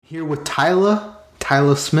Here with Tyla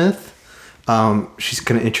Smith. She's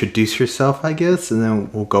gonna introduce herself, I guess, and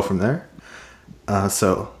then we'll go from there.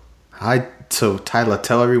 Hi. So Tyla,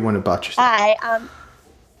 tell everyone about yourself. Hi. All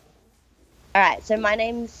right. So my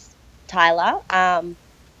name's Tyler.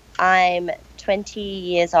 I'm 20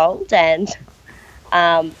 years old, and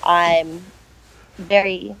I'm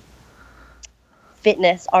very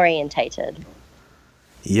fitness orientated.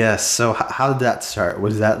 Yes. So how did that start?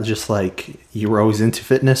 Was that just like you were always into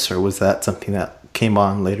fitness, or was that something that came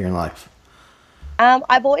on later in life?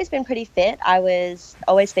 I've always been pretty fit. I was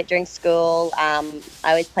always fit during school. I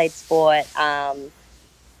always played sport,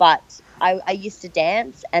 but I used to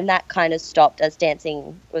dance, and that kind of stopped as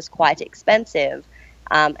dancing was quite expensive.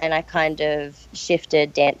 And I kind of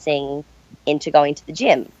shifted dancing into going to the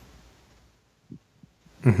gym.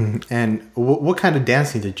 And what kind of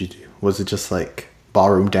dancing did you do? Was it just like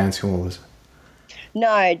ballroom dancing? What was it?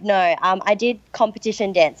 No, no. I did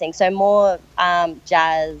competition dancing, so more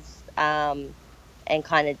jazz and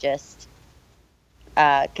kind of just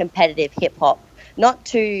competitive hip hop. Not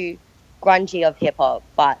too grungy of hip hop,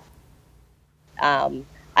 but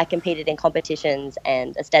I competed in competitions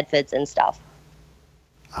and Stedfords and stuff.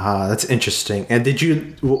 Ah, that's interesting. And did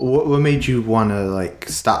you? What made you want to like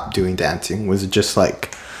stop doing dancing? Was it just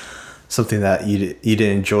like something that you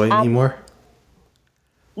didn't enjoy Um, anymore?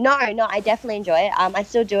 no, no, I definitely enjoy it. I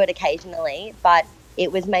still do it occasionally, but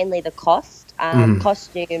it was mainly the cost.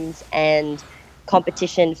 Costumes and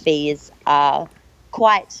competition fees are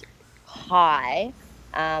quite high,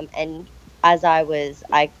 and as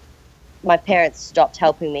I my parents stopped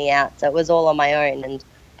helping me out, so it was all on my own, and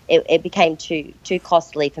it became too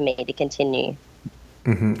costly for me to continue.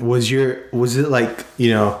 Was it like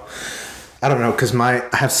I don't know because I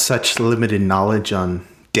have such limited knowledge on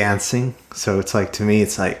dancing, so it's like to me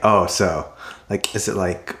it's like oh so like is it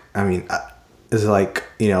like is it like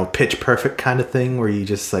pitch perfect kind of thing where you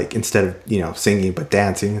just like instead of singing but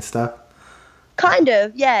dancing and stuff? Kind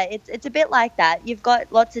of, yeah. It's a bit like that. You've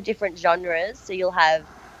got lots of different genres, so you'll have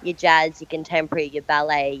your jazz, your contemporary, your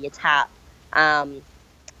ballet, your tap, um,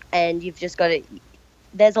 and you've just got to.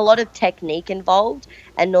 There's a lot of technique involved,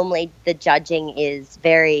 and normally the judging is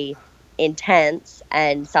very intense,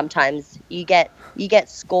 and sometimes you get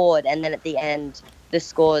scored, and then at the end the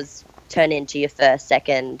scores turn into your first,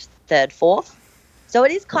 second, third, fourth. So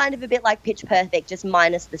it is kind of a bit like Pitch Perfect, just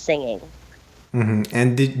minus the singing.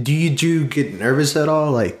 And did you get nervous at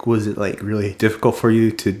all? Like, was it like really difficult for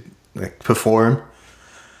you to like perform?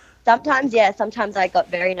 Sometimes, yeah, sometimes I got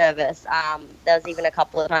very nervous. There was even a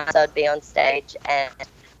couple of times I'd be on stage and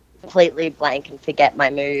completely blank and forget my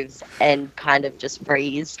moves and kind of just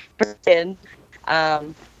freeze. And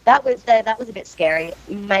that was a bit scary,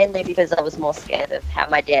 mainly because I was more scared of how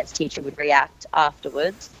my dance teacher would react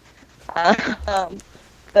afterwards. Um,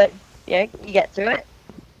 but you get through it.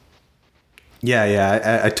 Yeah,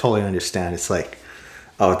 yeah, I totally understand. It's like,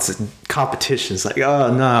 oh, it's a competition. It's like,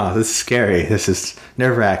 oh no, this is scary. This is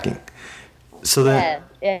nerve wracking. So then,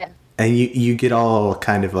 Yeah, yeah. and you get all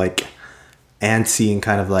kind of like antsy and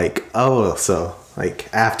kind of like, oh, so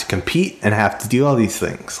like I have to compete and I have to do all these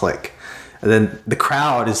things. Like, and then the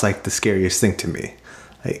crowd is like the scariest thing to me.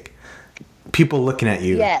 Like people looking at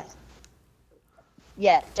you. Yeah,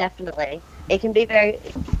 yeah, definitely. It can be very,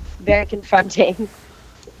 very confronting.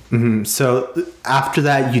 So after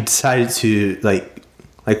that, you decided to like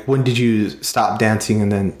when did you stop dancing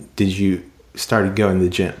and then did you started going to the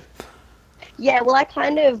gym? Yeah, well, I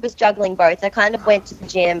kind of was juggling both. I kind of went to the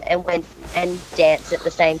gym and went and danced at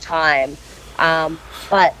the same time.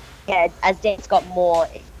 But yeah, as dance got more,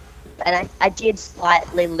 and I did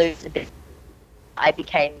slightly lose a bit. I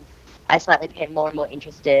became, I slightly became more and more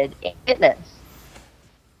interested in fitness.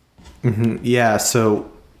 Yeah.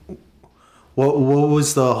 So what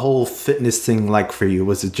was the whole fitness thing like for you?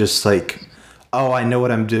 Was it just like, oh, I know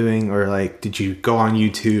what I'm doing, or like, did you go on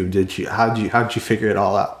YouTube? Did you how'd you figure it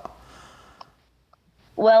all out?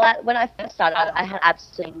 Well, when I first started, I had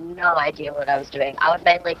absolutely no idea what I was doing. I would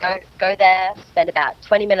mainly go there, spend about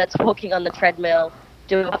 20 minutes walking on the treadmill,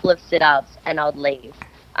 do a couple of sit-ups, and I would leave.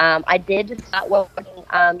 I did start watching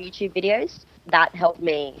YouTube videos. That helped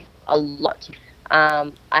me a lot.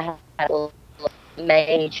 I had a lot of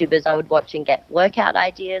main YouTubers I would watch and get workout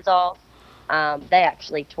ideas off. They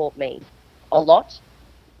actually taught me a lot,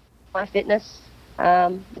 my fitness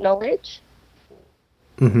knowledge.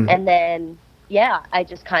 And then yeah, I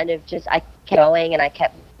just kind of just I kept going and I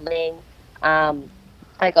kept learning. Um,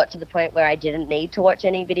 I got to the point where I didn't need to watch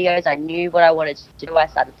any videos. I knew what I wanted to do. I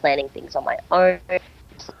started planning things on my own,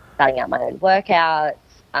 starting out my own workouts,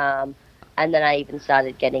 and then I even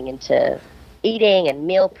started getting into eating and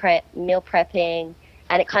meal prepping.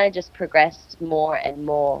 and it kind of just progressed more and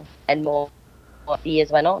more and more as the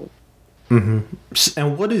years went on.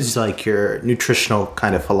 And what is like your nutritional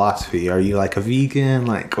kind of philosophy? Are you like a vegan?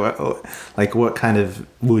 What kind of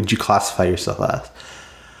would you classify yourself as?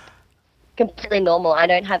 Completely normal. I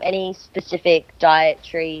don't have any specific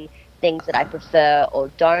dietary things that I prefer or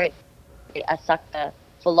don't. A sucker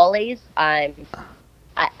for lollies. I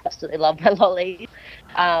absolutely love my lollies.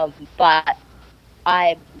 But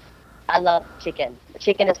I love chicken.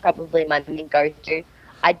 Chicken is probably my main go-to.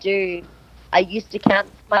 I used to count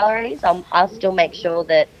my calories. I'll still make sure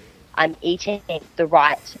that I'm eating the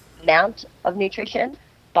right amount of nutrition,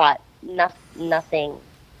 but nothing,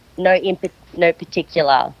 no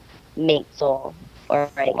particular meats or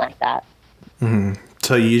anything like that.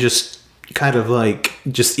 So you just kind of like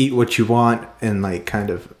just eat what you want and like kind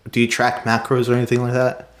of do you track macros or anything like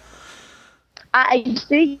that? I used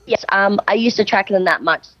to, yes. I used to track them that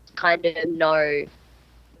much, kind of know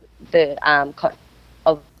the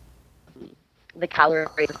of the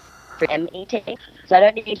calories I'm eating. So I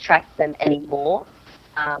don't need to track them anymore.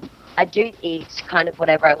 I do eat kind of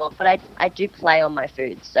whatever I want, but I do play on my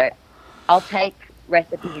food. So I'll take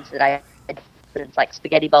recipes that it's like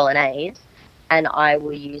spaghetti bolognese, and I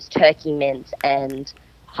will use turkey mince and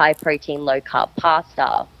high protein, low carb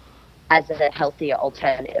pasta as a healthier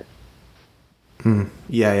alternative.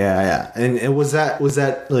 Yeah. And was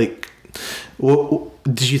that like, what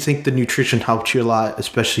did you think the nutrition helped you a lot,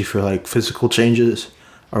 especially for like physical changes,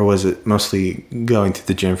 or was it mostly going to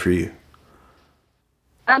the gym for you?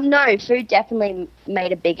 No, food definitely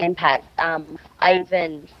made a big impact. I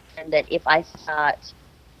even found that if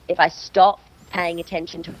I stop paying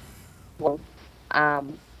attention to food,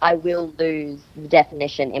 I will lose the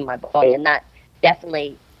definition in my body, and that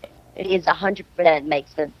definitely it is 100%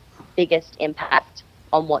 makes the biggest impact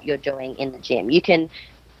on what you're doing in the gym. You can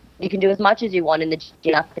do as much as you want in the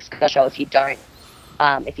gym. Nothing's gonna show if you don't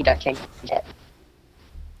change it.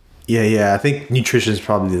 Yeah. I think nutrition is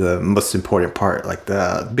probably the most important part, like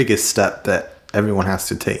the biggest step that everyone has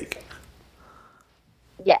to take.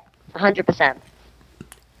 Yeah, 100%.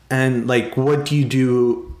 And like, what do you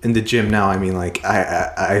do in the gym now? I mean, like,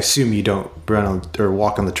 I assume you don't run on or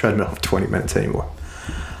walk on the treadmill for 20 minutes anymore.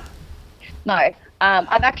 No, I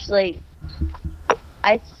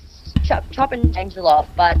chop and change a lot,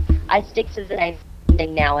 but I stick to the same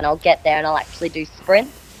thing now, and I'll get there and I'll actually do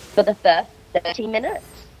sprints for the first 30 minutes,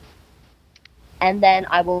 and then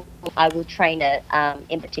I will train it,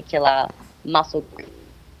 in particular muscle group.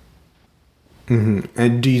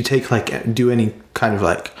 And do you do any kind of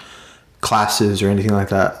like classes or anything like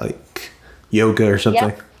that, like yoga or something?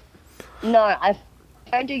 Yep. No, I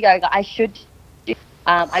don't do yoga. I should do.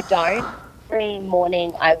 I don't. Every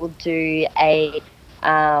morning I will do a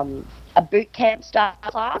boot camp style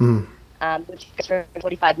class, which goes for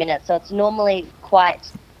 45 minutes. So it's normally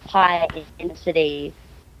quite high intensity.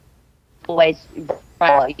 You always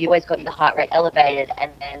got your heart rate elevated,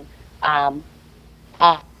 and then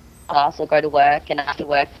after class I'll go to work, and after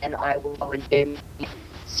work then I will go and do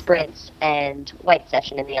sprints and weight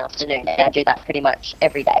session in the afternoon, and I do that pretty much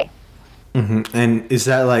every day. And is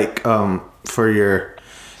that like for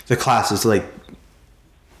the classes, like,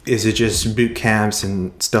 is it just boot camps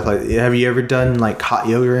and stuff like that? Have you ever done like hot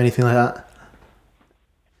yoga or anything like that?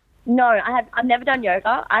 No, I've never done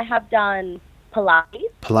yoga. I have done Pilates.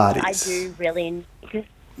 I do really,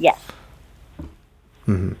 yes.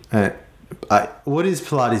 What is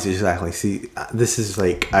Pilates exactly? See, this is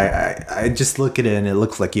like, I just look at it and it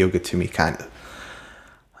looks like yoga to me, kind of.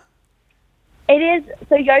 It is.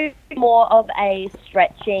 So yoga is more of a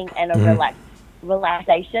stretching and a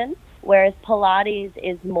relaxation, whereas Pilates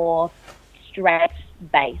is more strength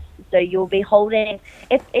based. So you'll be holding.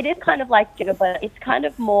 It is kind of like yoga, but it's kind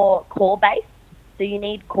of more core based. So you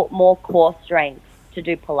need more core strength to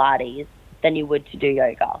do Pilates than you would to do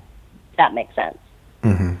yoga. If that makes sense.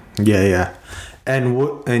 Yeah.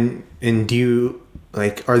 And do you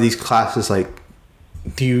like, are these classes like,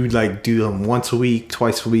 do you like do them once a week,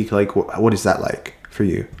 twice a week? Like, what is that like for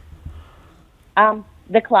you?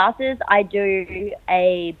 The classes, I do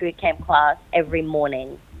a boot camp class every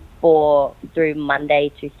morning through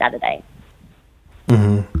Monday to Saturday.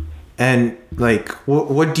 And like,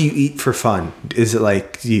 what do you eat for fun? Is it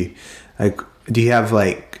like, do you have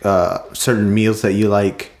like certain meals that you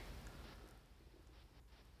like?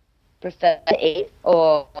 Prefer to eat,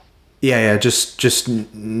 or Yeah, just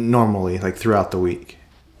normally, like throughout the week.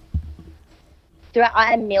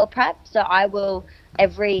 I meal prep, so I meal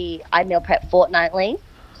prep fortnightly.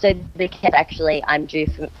 So the kid actually, I'm due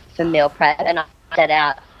for meal prep, and I set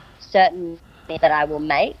out certain things that I will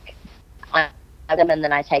make. I them and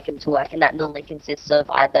then I take them to work, and that normally consists of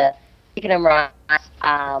either chicken and rice,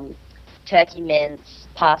 turkey mince,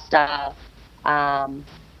 pasta,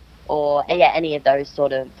 or yeah, any of those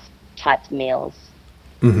sort of types of meals.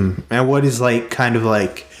 And what is like kind of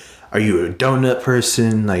like, are you a donut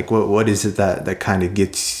person? Like what is it that kind of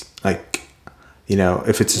gets like,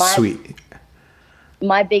 if it's a sweet?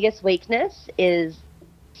 My biggest weakness is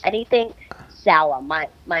anything sour. My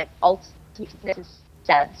ultimate weakness is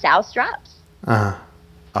sour straps. Oh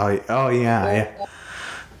yeah.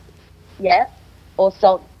 Yeah, or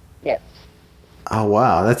salt chips. Oh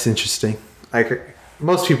wow, that's interesting. Like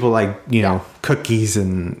most people like cookies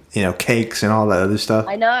and cakes and all that other stuff.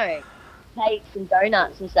 I know, cakes and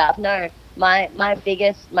donuts and stuff. No, my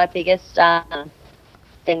biggest thing that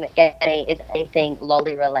gets me is anything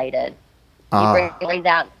lolly related. You bring these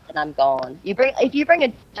out and I'm gone. If you bring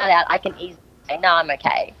a donut out, I can easily say no, I'm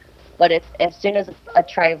okay. But if as soon as a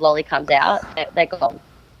tray of lolly comes out, they're gone.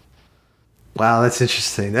 Wow, that's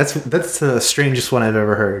interesting. That's the strangest one I've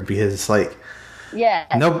ever heard because like. Yeah,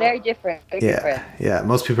 no, very different. Yeah.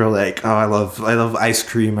 Most people are like, "Oh, I love ice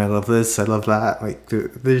cream. I love this. I love that." Like,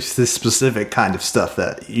 there's this specific kind of stuff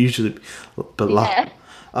that usually,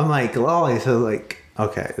 I'm like lolly. So like,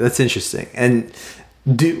 okay, that's interesting. And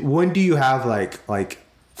when do you have like,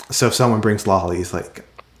 so if someone brings lollies, like,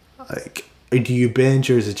 do you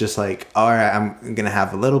binge or is it just like, all right, I'm gonna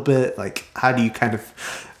have a little bit? Like, how do you kind of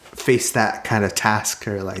face that kind of task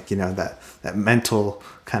or like that mental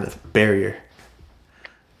kind of barrier?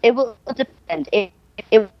 It will depend. It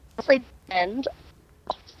will mostly depend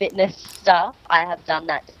on fitness stuff. I have done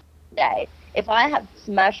that today. If I have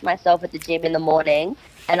smashed myself at the gym in the morning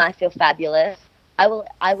and I feel fabulous, I will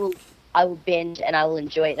binge and I will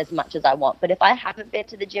enjoy it as much as I want. But if I haven't been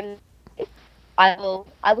to the gym, I will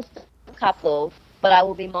still have a couple, but I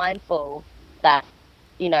will be mindful that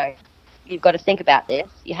you've got to think about this.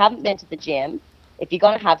 You haven't been to the gym. If you're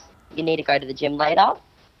gonna have, you need to go to the gym later,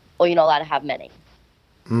 or you're not allowed to have many.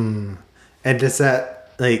 And does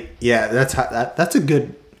that that's a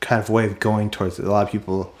good kind of way of going towards it. A lot of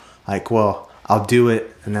people like, well, I'll do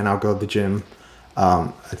it and then I'll go to the gym.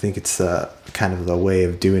 I think it's kind of the way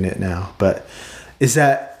of doing it now. But is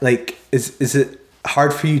that like is it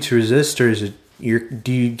hard for you to resist, or is it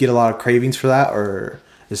do you get a lot of cravings for that, or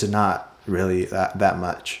is it not really that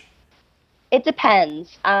much? It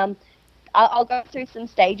depends. I'll go through some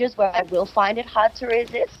stages where I will find it hard to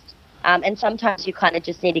resist. And sometimes you kind of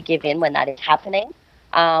just need to give in when that is happening.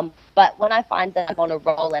 But when I find that I'm on a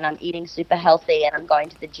roll and I'm eating super healthy and I'm going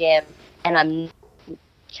to the gym and I'm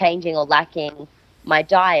changing or lacking my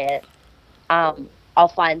diet,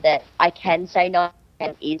 I'll find that I can say no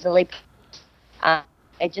and easily.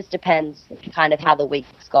 It just depends kind of how the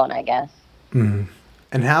week's gone, I guess. Mm.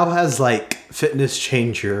 And how has like fitness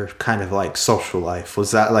changed your kind of like social life? Was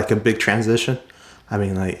that like a big transition?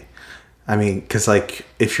 Because like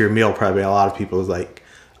if you're meal prepping, a lot of people is like,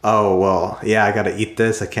 oh well, yeah, I gotta eat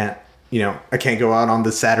this. I can't go out on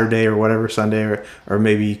the Saturday or whatever, Sunday, or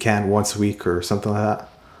maybe you can once a week or something like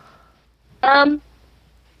that.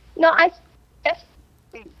 No, I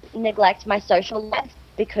definitely neglect my social life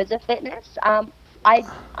because of fitness. I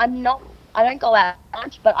don't go out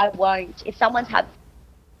much, but I won't. If someone's having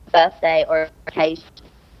a birthday or occasion,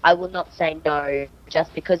 I will not say no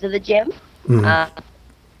just because of the gym. Mm-hmm.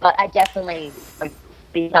 But I definitely would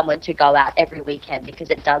be someone to go out every weekend because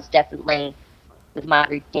it does definitely, with my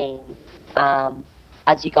routine,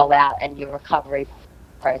 as you go out and your recovery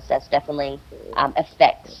process definitely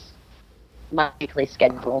affects my weekly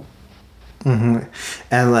schedule. Mm-hmm.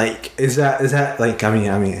 And like, is that like,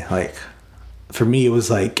 like, for me, it was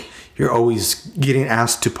like, you're always getting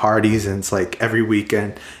asked to parties and it's like every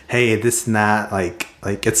weekend, hey, this and that, like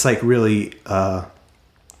it's like really,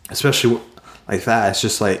 especially like that, it's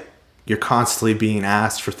just like you're constantly being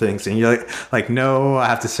asked for things and you're like no, I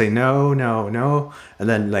have to say no, and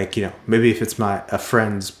then like maybe if it's a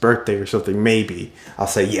friend's birthday or something, maybe I'll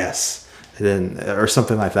say yes, and then or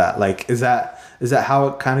something like that. Like is that how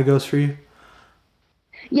it kind of goes for you?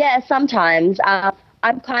 Yeah, sometimes.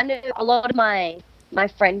 I'm kind of, a lot of my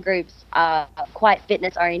friend groups are quite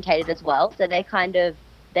fitness orientated as well, so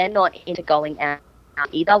they're not into going out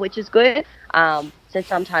either, which is good. So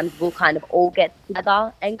sometimes we'll kind of all get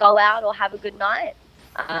together and go out or have a good night.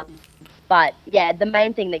 But yeah, the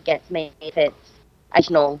main thing that gets me, if it's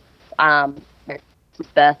occasional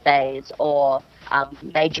birthdays or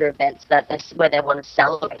major events where they want to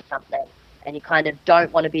celebrate something, and you kind of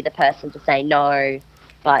don't want to be the person to say no,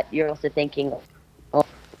 but you're also thinking, oh,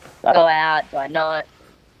 do I go out? Do I not?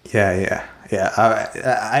 Yeah.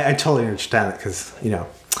 I totally understand it because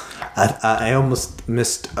I almost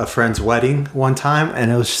missed a friend's wedding one time,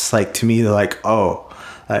 and it was just like, to me, they're like, oh,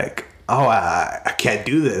 I can't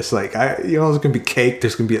do this. Like, there's gonna be cake.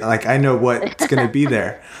 There's gonna be like, I know what's gonna be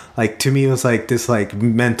there. Like, to me, it was like this like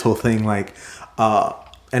mental thing. Like,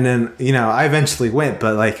 and then I eventually went,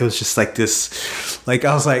 but like it was just like this. Like,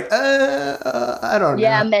 I was like, I don't know.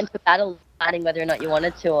 Yeah, mental battle, deciding whether or not you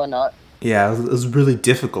wanted to or not. Yeah, it was really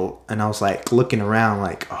difficult, and I was like looking around,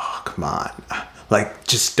 like, oh, come on, like,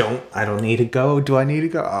 just don't. I don't need to go. Do I need to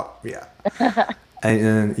go? Oh, yeah.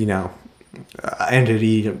 And then I ended up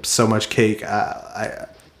eating so much cake. Yeah,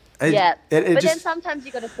 but then sometimes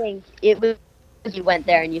you got to think it was you went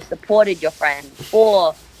there and you supported your friend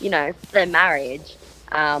for their marriage,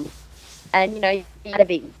 and you had to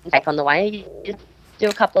be cake on the way. You just do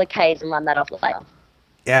a couple of Ks and run that off later.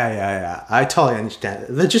 Yeah. I totally understand.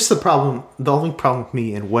 That's just the problem. The only problem with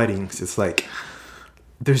me in weddings is like,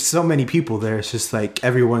 there's so many people there. It's just like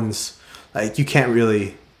everyone's like, you can't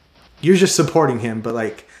really. You're just supporting him, but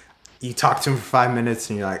like, you talk to him for 5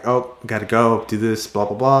 minutes and you're like, oh, gotta go do this, blah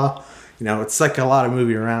blah blah. It's like a lot of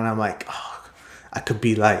moving around. I'm like, oh, I could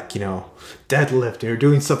be like, deadlifting or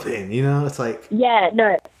doing something. It's like. Yeah,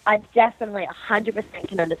 no, I definitely 100%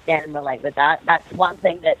 can understand and relate with that. That's one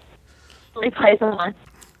thing that really plays on my.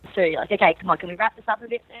 So you're like, okay, come on, can we wrap this up a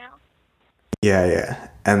bit now? Yeah.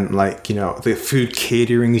 And like, the food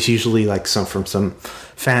catering is usually like from some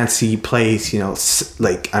fancy place,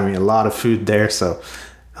 like, I mean, a lot of food there. So,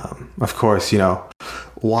 of course,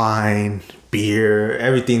 wine, beer,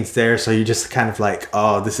 everything's there. So you're just kind of like,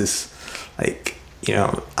 oh, this is like,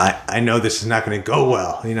 I know this is not going to go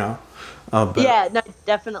well, but, yeah, no,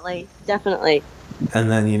 definitely.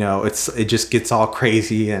 And then, it just gets all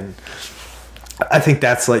crazy. And I think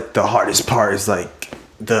that's like the hardest part is like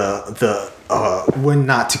the when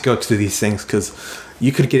not to go to these things, because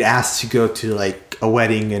you could get asked to go to like a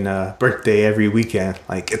wedding and a birthday every weekend.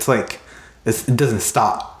 Like, it's like it doesn't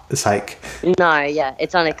stop. It's like, no, yeah,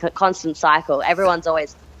 it's on a constant cycle. Everyone's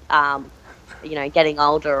always getting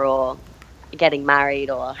older or getting married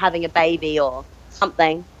or having a baby or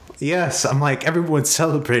something. Yes, I'm like, everyone's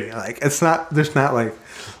celebrating. Like, it's not, there's not like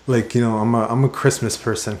I'm a Christmas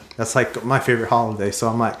person. That's like my favorite holiday. So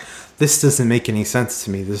I'm like, this doesn't make any sense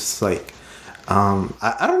to me. This is like,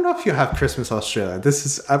 I don't know if you have Christmas Australia. This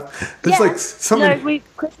is like something.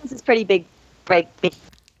 Christmas is pretty big.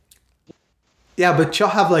 Yeah, but y'all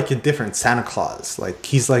have like a different Santa Claus. Like,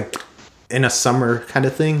 he's like in a summer kind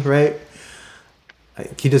of thing, right?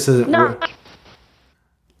 Like, he just doesn't. No,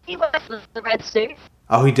 he wears the red suit.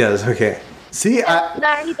 Oh, he does. Okay. See,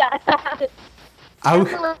 no, he does.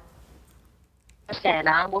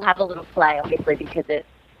 Santa, we'll have a little play, obviously, because it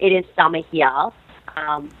is summer here.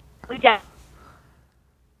 We don't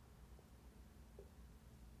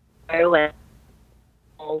go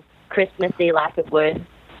all Christmassy like it would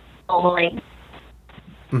normally.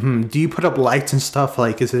 Mm-hmm. Do you put up lights and stuff?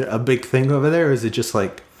 Like, is it a big thing over there, or is it just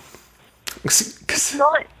like?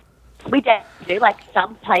 Not. We don't do. Like,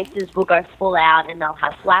 some places will go full out and they'll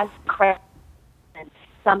have flags, and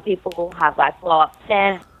some people will have like blow up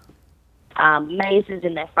Santa mazes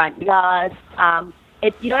in their front yards.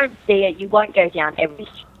 If you don't see it, you won't go down every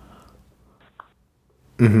street.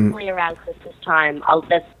 Mm-hmm. Around Christmas time,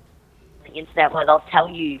 there's the internet where they'll tell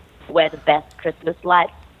you where the best Christmas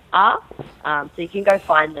lights are, so you can go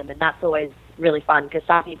find them, and that's always really fun because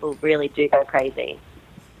some people really do go crazy.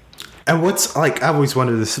 And what's like, I always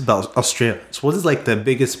wondered this about Australians. What is like the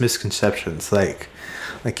biggest misconceptions? Like,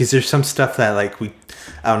 is there some stuff that like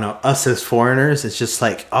I don't know, us as foreigners, it's just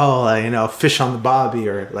like, oh, fish on the bobby,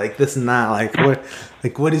 or like this and that. Like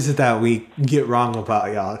what is it that we get wrong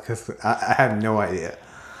about y'all? Because I have no idea.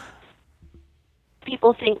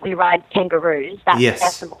 People think we ride kangaroos. That's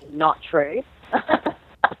definitely not true.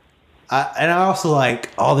 And I also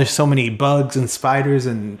like, there's so many bugs and spiders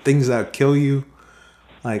and things that kill you.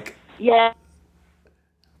 Like, yeah.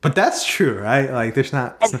 But that's true, right? Like, there's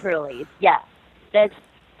not. And truly, yeah.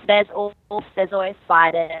 There's always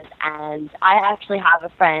spiders, and I actually have a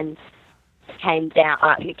friend who came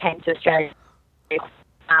to Australia,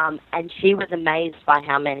 and she was amazed by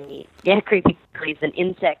how many creepy creatures and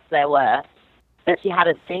insects there were that she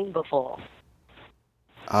hadn't seen before.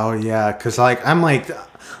 Oh yeah, because like I'm like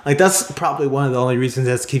that's probably one of the only reasons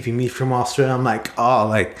that's keeping me from Australia. I'm like,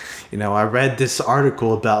 I read this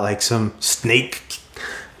article about like some snake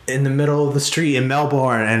in the middle of the street in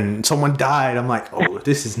Melbourne and someone died. I'm like, oh,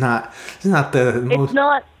 this is not the most.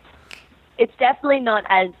 It's definitely not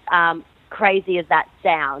as crazy as that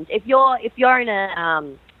sounds. If you're in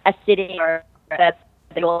a city or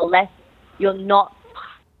you're not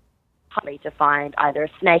to find either a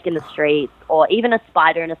snake in the streets or even a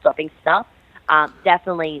spider in a shopping center.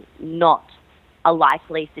 Definitely not a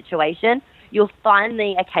likely situation. You'll find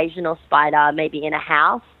the occasional spider maybe in a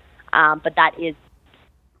house, but that is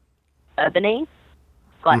urbany.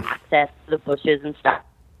 Got access to the bushes and stuff.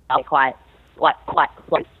 Quite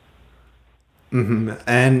close. Mm-hmm.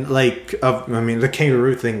 And like, I mean, the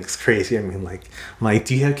kangaroo thing is crazy. I mean, like,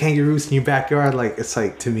 do you have kangaroos in your backyard? Like, it's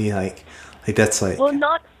like to me, like that's like. Well,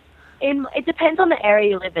 not in. It depends on the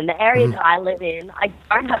area you live in. The area that I live in, I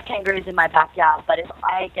don't have kangaroos in my backyard. But if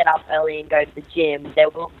I get up early and go to the gym, there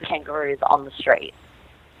will be kangaroos on the street.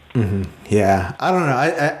 Mm-hmm. Yeah, I don't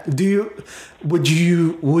know. Would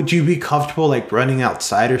you be comfortable like running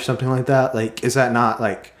outside or something like that? Like, is that not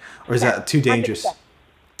like, or is that too dangerous? 100%.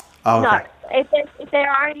 Oh, okay. No, if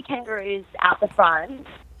there are any kangaroos out the front,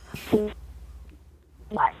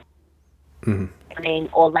 like morning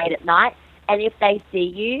or late at night, and if they see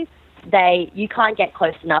you, you can't get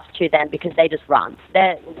close enough to them because they just run.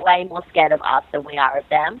 They're way more scared of us than we are of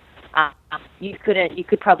them. You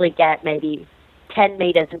could probably get maybe 10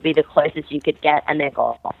 meters would be the closest you could get, and they're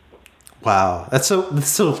gone. Wow, that's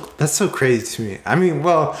so crazy to me. I mean,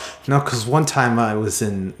 well, no, because one time I was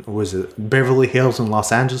in Beverly Hills in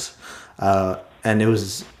Los Angeles, and it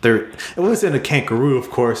was there. It wasn't a kangaroo,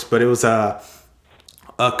 of course, but it was a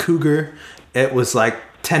cougar. It was like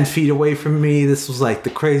 10 feet away from me. This was like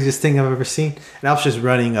the craziest thing I've ever seen, and I was just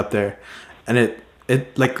running up there, and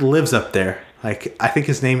it like lives up there. Like I think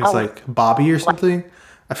his name is like Bobby or something.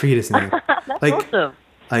 I forget his name. That's like, awesome.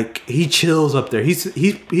 Like he chills up there.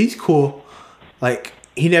 He's cool. Like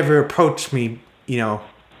he never approached me, you know,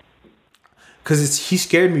 because he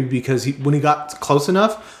scared me because when he got close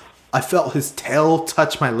enough, I felt his tail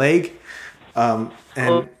touch my leg, and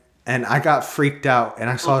I got freaked out and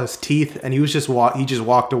I saw his teeth and he just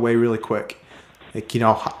walked away really quick, like, you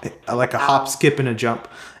know, like a hop, skip, and a jump.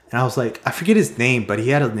 And I was like, I forget his name, but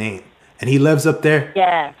he had a name and he lives up there.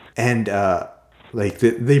 Yeah. And like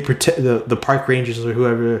they protect the park rangers or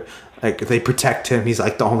whoever, like they protect him. He's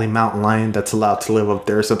like the only mountain lion that's allowed to live up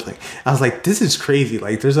there or something. I was like, this is crazy.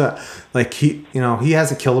 Like there's he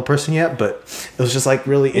hasn't killed a person yet, but it was just like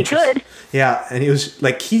really interesting. Yeah, and it was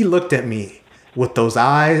like he looked at me with those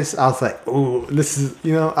eyes. I was like, oh, this is,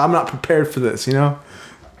 you know, I'm not prepared for this, you know.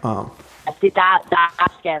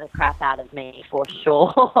 That scared the crap out of me for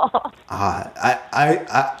sure.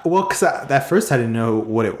 Well, because at first I didn't know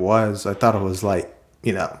what it was. I thought it was like,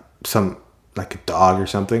 you know, some like a dog or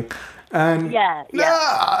something, and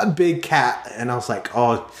a big cat. And I was like,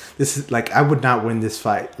 oh, this is like, I would not win this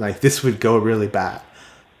fight. Like this would go really bad.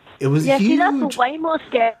 It was huge. See, that's way more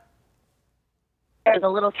scary than a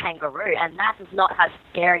little kangaroo, and that does not have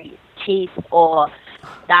scary teeth or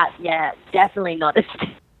that. Yeah, definitely not as.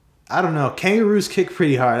 I don't know. Kangaroos kick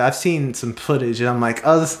pretty hard. I've seen some footage, and I'm like,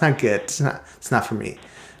 oh, that's not good. It's not for me.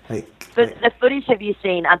 But the footage have you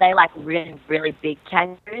seen? Are they like really, really big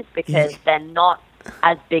kangaroos? Because they're not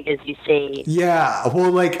as big as you see. Yeah.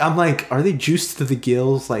 Well, like I'm like, are they juiced to the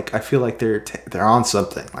gills? Like I feel like they're on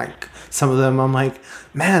something. Like some of them, I'm like,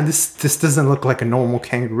 man, this doesn't look like a normal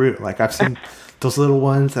kangaroo. Like I've seen those little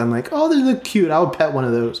ones. I'm like, oh, they look cute. I would pet one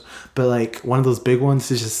of those. But like one of those big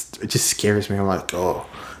ones, it just scares me. I'm like, oh,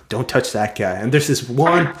 don't touch that guy. And there's this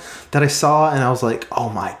one that I saw, and I was like, oh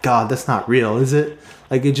my god, that's not real, is it?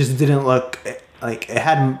 Like it just didn't look like it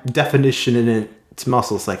had definition in its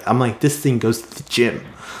muscles. Like I'm like, this thing goes to the gym.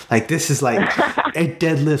 Like this is like it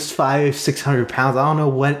deadlifts 500-600 pounds. I don't know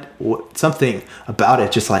what something about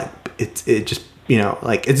it. Just like it just, you know,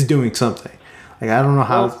 like it's doing something. Like I don't know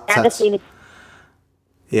how. Well, never seen it.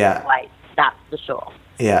 Yeah. Like that's for sure.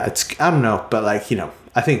 Yeah, I don't know, but like, you know,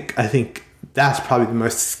 I think that's probably the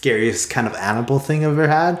most scariest kind of animal thing I've ever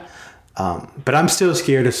had. But I'm still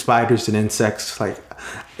scared of spiders and insects. Like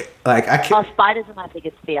I can't. Oh, spiders are my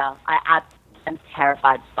biggest fear. I am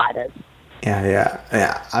terrified of spiders. Yeah.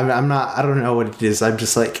 I'm not. I don't know what it is. I'm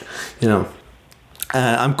just like, you know,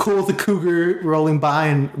 I'm cool with the cougar rolling by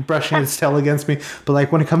and brushing its tail against me. But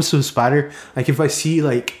like when it comes to a spider, like if I see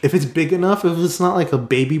like if it's big enough, if it's not like a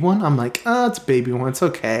baby one, I'm like, oh, it's a baby one. It's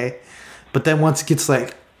okay. But then once it gets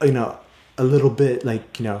like, you know, a little bit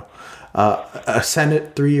like, you know,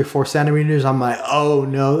 3 or 4 centimeters, I'm like, oh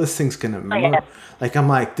no, this thing's gonna move. Yeah. Like I'm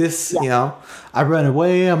like this, you know, I run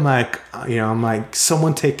away. I'm like, you know, I'm like,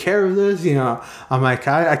 someone take care of this, you know. I'm like,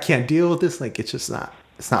 I can't deal with this. Like it's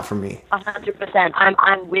not for me. 100%.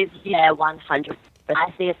 I'm with you 100%.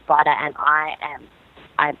 I see a spider and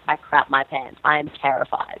I crap my pants. I am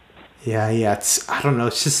terrified. Yeah. I don't know.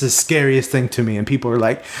 It's just the scariest thing to me. And people are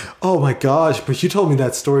like, oh my gosh, but you told me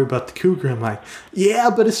that story about the cougar. I'm like,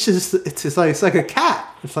 yeah, but it's like a cat.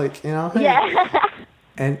 It's like, you know, hey. Yeah.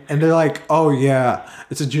 And they're like, oh yeah,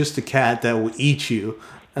 it's just a cat that will eat you.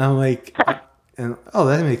 And I'm like, and oh,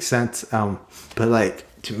 that makes sense. But like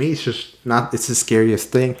to me, it's just not. It's the scariest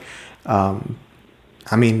thing. I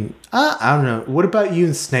mean, I don't know. What about you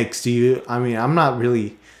and snakes? Do you? I mean, I'm not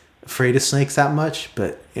really afraid of snakes that much,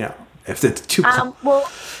 but you know, if it's too. Well,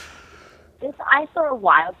 if I saw a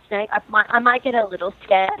wild snake, I might get a little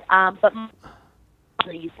scared. But I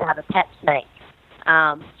used to have a pet snake.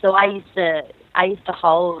 So I used to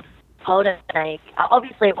hold a snake.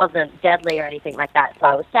 Obviously, it wasn't deadly or anything like that, so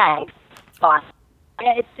I was safe. But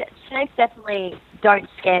yeah, snakes definitely don't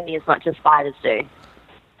scare me as much as spiders do.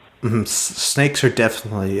 Snakes are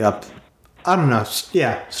definitely up. I don't know.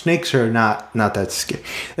 Yeah, snakes are not that scary.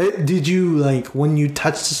 Did you like when you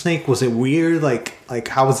touched the snake? Was it weird? Like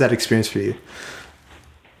how was that experience for you?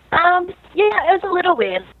 Yeah, it was a little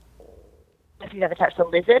weird. If you've ever touched a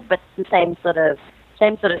lizard, but it's the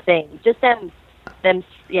same sort of thing. Just them,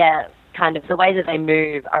 yeah, kind of the way that they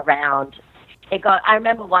move around. I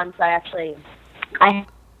remember once I think, I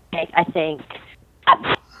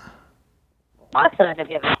don't know if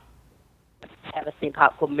you ever seen a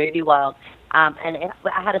park called Movie World, and I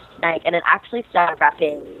had a snake, and it actually started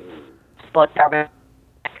wrapping spots around,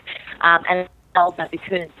 and it felt that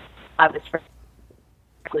because it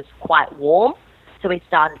was quite warm, so we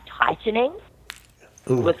started tightening.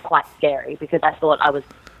 Ooh. It was quite scary because I thought I was.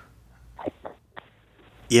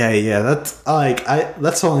 Yeah, that's like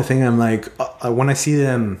that's the only thing I'm like when I see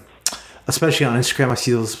them, especially on Instagram, I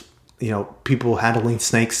see those people handling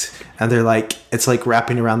snakes and they're like it's like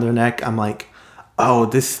wrapping around their neck. I'm like, oh,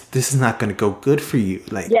 this is not gonna go good for you.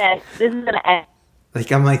 Like yes, this is gonna end.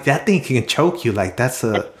 Like I'm like that thing can choke you. Like that's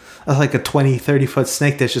like a 20-30 foot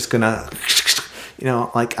snake that's just gonna,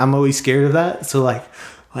 like I'm always scared of that. So like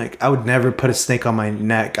I would never put a snake on my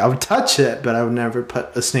neck. I would touch it, but I would never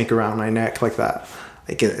put a snake around my neck like that.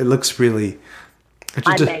 Like it looks really.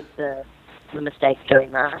 I made the mistake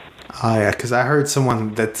doing that. Oh yeah, because I heard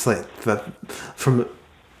someone that's like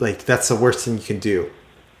that's the worst thing you can do.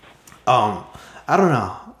 I don't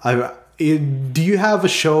know. Do you have a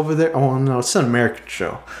show over there? Oh no, it's an American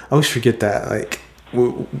show. I always forget that. Like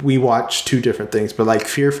we watch two different things, but like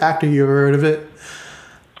Fear Factor, you ever heard of it?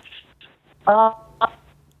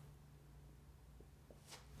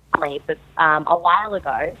 But a while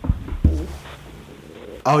ago.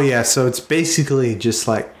 Oh yeah, so it's basically just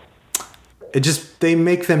like they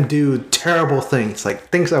make them do terrible things, like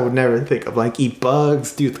things I would never think of, like eat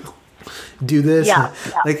bugs, do this. Yeah.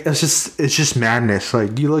 Like it's just madness.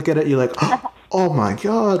 Like you look at it, you're like, oh my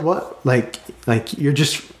god, what? Like you're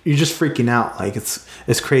just freaking out. Like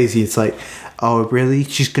it's crazy. It's like, oh really?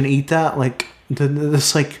 She's gonna eat that? Like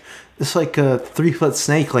this like a 3-foot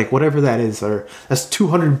snake, like whatever that is, or that's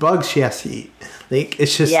 200 bugs she has to eat. Like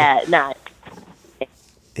it's just yeah,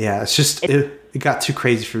 it's just it got too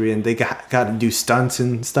crazy for me, and they got to do stunts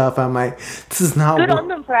and stuff. I'm like, this is not good on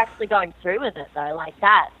them for actually going through with it though. Like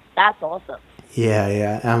that's awesome.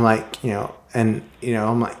 Yeah. And I'm like,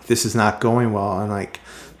 I'm like, this is not going well, and like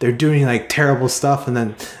they're doing like terrible stuff, and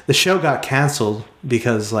then the show got canceled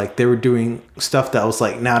because like they were doing stuff that was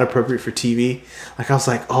like not appropriate for TV. Like I was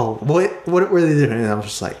like, oh, what were they doing? And I was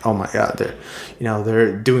just like, oh my god,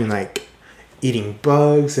 they're doing like eating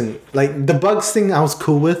bugs, and like the bugs thing I was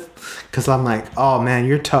cool with because I'm like, oh man,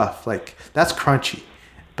 you're tough, like that's crunchy.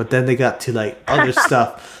 But then they got to like other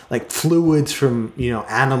stuff like fluids from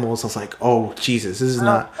animals. I was like, oh Jesus, this is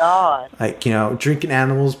not God. Like drinking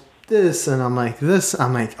animals this, and I'm like,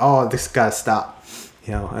 oh, this gotta stop.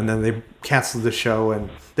 And then they canceled the show,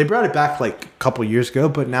 and they brought it back like a couple years ago,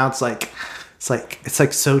 but now it's like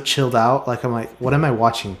so chilled out. Like I'm like, what am I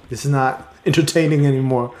watching? This is not entertaining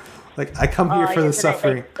anymore. Like I come here for the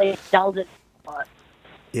suffering. They dulled it.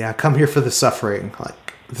 Yeah, I come here for the suffering.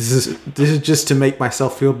 Like this is just to make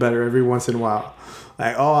myself feel better every once in a while.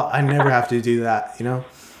 Like, oh, I never have to do that. Do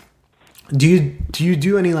you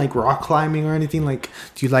do any like rock climbing or anything? Like,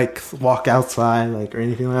 do you like walk outside like or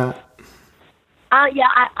anything like that? Yeah,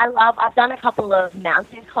 I've done a couple of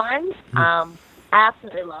mountain climbs. I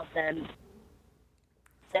absolutely love them.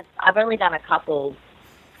 I've only done a couple,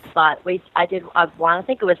 but I did one. I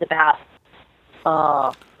think it was about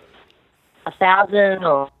 1,000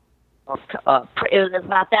 or it was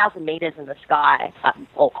about 1,000 meters in the sky,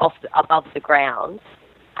 or above the ground.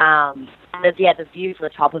 And the view from the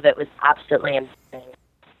top of it was absolutely amazing.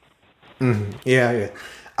 Mm-hmm. Yeah.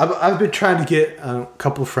 I've been trying to get a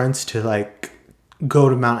couple of friends to like go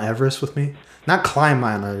to Mount Everest with me. Not climb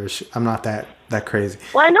Mount Everest. I'm not that crazy.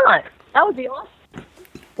 Why not? That would be awesome.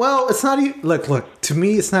 Well, it's not even look. To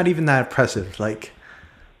me, it's not even that impressive. Like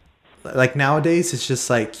like nowadays it's just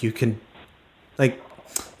like you can, like,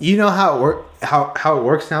 you know how it how it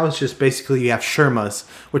works now is just basically you have Shermas,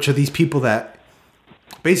 which are these people that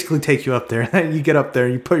basically take you up there, and you get up there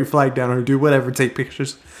and you put your flag down or do whatever, take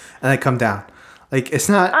pictures, and they come down. Like it's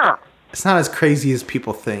not as crazy as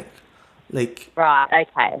people think. Like Right.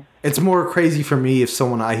 Okay. it's more crazy for me if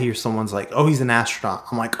I hear someone's like, oh, he's an astronaut.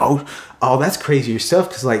 I'm like, oh, that's crazy yourself,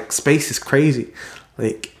 because like space is crazy.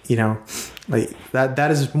 Like, you know, like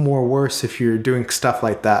that is more worse if you're doing stuff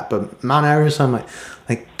like that. But Mount Everest, I'm like,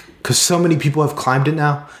 because so many people have climbed it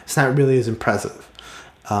now, it's not really as impressive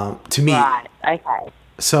to me. Right. Okay.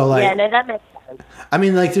 So like, Yeah. No, that makes sense. I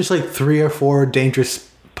mean, like, there's like 3 or 4 dangerous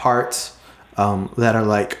parts that are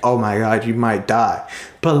like, oh my god, you might die.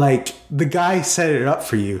 But like, the guy set it up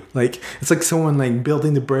for you. Like, it's like someone like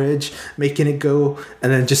building the bridge, making it go,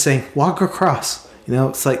 and then just saying, walk across. You know,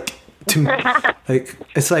 it's like, to me, like,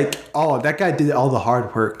 it's like, oh, that guy did all the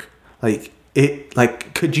hard work. Like,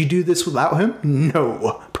 could you do this without him?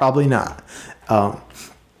 No, probably not.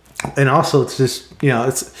 And also, it's just, you know,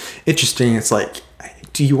 it's interesting. It's like,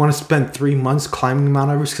 do you want to spend 3 months climbing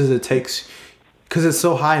Mount Everest because it's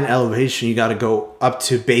so high in elevation? You got to go up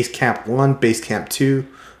to base camp 1, base camp 2.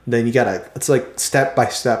 Then it's like step by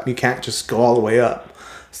step. You can't just go all the way up.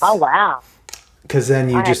 Oh wow. Because then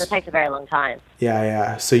you That takes a very long time.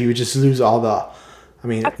 yeah. So you would just lose all the, I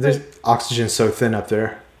mean, there's oxygen so thin up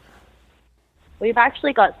there. We've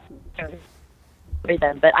actually got through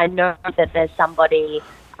them, but I know that there's somebody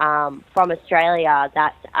from Australia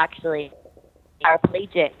that's actually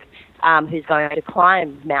paraplegic who's going to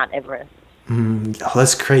climb Mount Everest. Oh,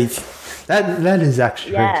 that's crazy. That is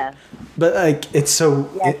actually crazy. But like, it's so.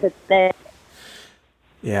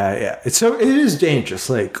 Yeah, It is dangerous.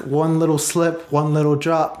 Like, one little slip, one little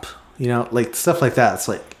drop, you know, like stuff like that. It's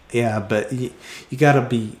like, yeah, but you gotta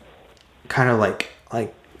be kind of like,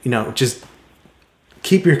 you know, just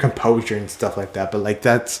keep your composure and stuff like that. But like,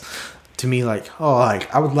 that's to me like, oh,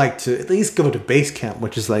 like I would like to at least go to base camp,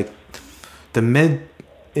 which is like the mid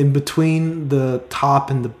in between the top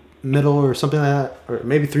and the middle or something like that, or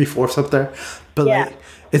maybe 3/4 up there. But like,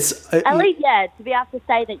 it's at least to be able to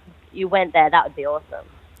say that you went there, that would be awesome.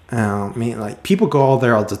 I mean, like, people go all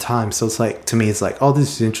there all the time, so it's like, to me, it's like, oh,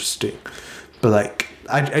 this is interesting, but like,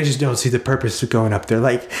 I just don't see the purpose of going up there.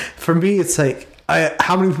 Like, for me, it's like,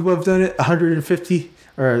 how many people have done it? 150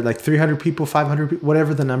 or like 300 people, 500 people,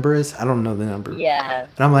 whatever the number is. I don't know the number. Yeah.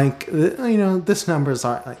 And I'm like, you know, this numbers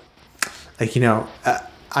aren't like, you know,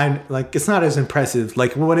 I like, it's not as impressive.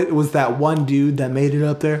 Like, when it was that one dude that made it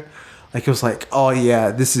up there, like, it was like, oh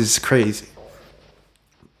yeah, this is crazy.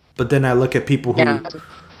 But then I look at people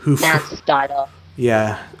who just died off.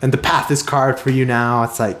 Yeah, and the path is carved for you now.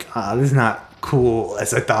 It's like, this is not cool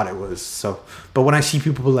as I thought it was. So, but when I see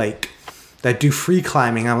people like that do free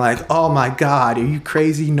climbing, I'm like, oh my god, are you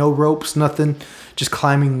crazy? No ropes, nothing, just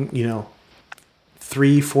climbing, you know,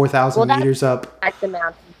 3,000-4,000 meters up. Like the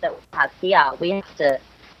mountains that we have here, we have to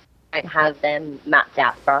have them mapped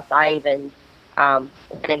out for us. I even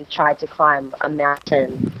then tried to climb a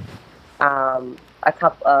mountain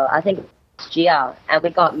I think last year, and we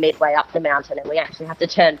got midway up the mountain and we actually had to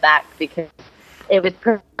turn back because it was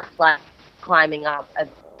pretty much like climbing up a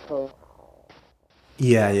hill.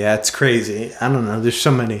 Yeah, it's crazy. I don't know, there's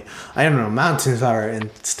so many, I don't know, mountains are and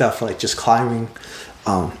stuff, like just climbing,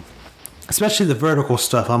 especially the vertical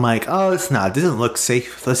stuff. I'm like, oh, it doesn't look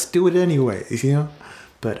safe, let's do it anyways, you know.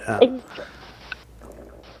 But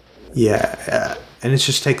yeah, and it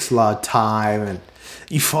just takes a lot of time, and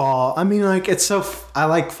you fall. I mean, like, it's so. I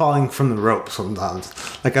like falling from the rope sometimes.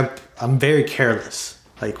 Like, I'm very careless.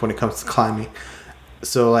 Like, when it comes to climbing,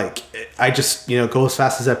 so like, I just, you know, go as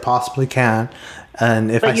fast as I possibly can,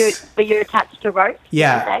 and if but you're attached to ropes.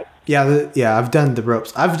 Yeah, I've done the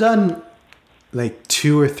ropes. I've done like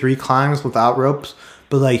 2 or 3 climbs without ropes,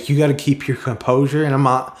 but like, you got to keep your composure, and I'm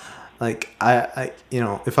not like, I you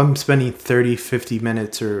know, if I'm spending 30-50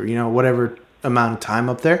 minutes or, you know, whatever amount of time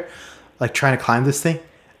up there, like trying to climb this thing,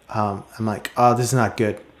 I'm like, oh, this is not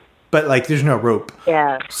good. But like, there's no rope.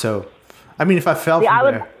 Yeah. So, I mean, if I fell from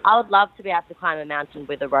there, I would love to be able to climb a mountain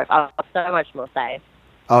with a rope. I'm so much more safe.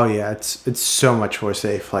 Oh yeah, it's so much more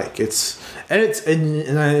safe. Like, and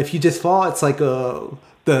if you just fall, it's like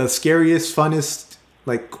the scariest, funnest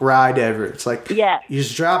like ride ever. It's like, yeah, you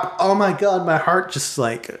just drop. Oh my god, my heart just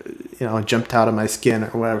like, you know, jumped out of my skin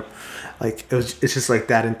or whatever. Like, it's just like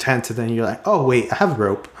that intense, and then you're like, oh wait, I have a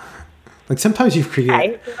rope. Like, sometimes you forget.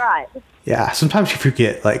 Okay, right. Yeah, sometimes you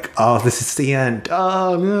forget. Like, oh, this is the end.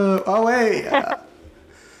 Oh no. Oh wait. I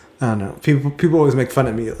don't know. People always make fun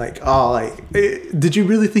of me. Like, oh, like, did you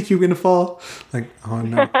really think you were gonna fall? Like, oh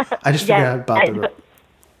no, I just forgot about the rope.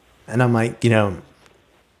 And I'm like,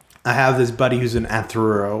 I have this buddy who's an I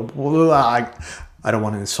don't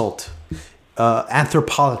want to insult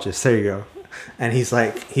anthropologist. There you go. And he's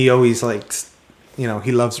like, he always likes,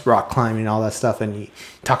 he loves rock climbing and all that stuff, and he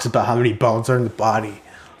talks about how many bones are in the body.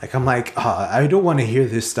 Like, I'm like, I don't want to hear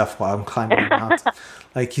this stuff while I'm climbing a mountain.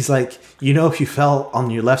 Like, he's like, if you fell on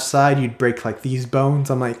your left side, you'd break like these bones.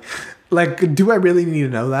 I'm like, do I really need to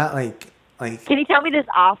know that? Like. Can you tell me this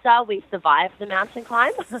after we survived the mountain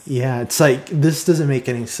climb? Yeah, it's like, this doesn't make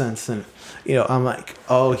any sense. And, I'm like,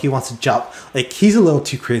 oh, he wants to jump. Like, he's a little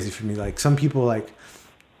too crazy for me. Like, some people, like,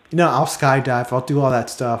 I'll skydive. I'll do all that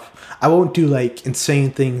stuff. I won't do, like, insane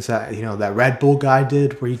things that, that Red Bull guy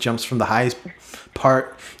did where he jumps from the highest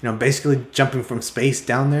part, basically jumping from space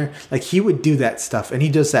down there. Like, he would do that stuff. And he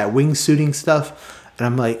does that wingsuiting stuff. And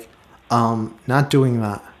I'm like, not doing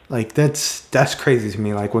that. Like, that's crazy to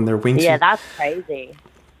me. Like, when they're wingsuit. Yeah, that's crazy.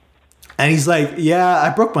 And he's like, yeah, I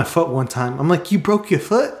broke my foot one time. I'm like, you broke your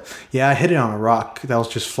foot? Yeah, I hit it on a rock that was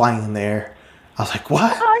just flying in the air. I was like,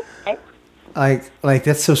 what? Okay. Like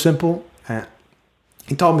that's so simple. And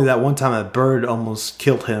he told me that one time a bird almost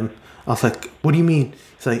killed him. I was like, what do you mean?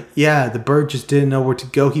 He's like, yeah, the bird just didn't know where to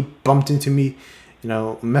go. He bumped into me,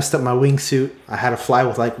 messed up my wingsuit. I had to fly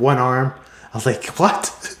with like one arm. I was like,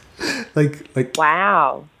 what? like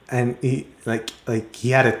wow. And he he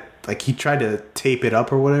had to, like, he tried to tape it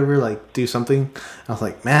up or whatever, like do something. I was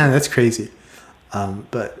like, man, that's crazy.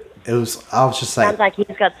 But I was just like, sounds like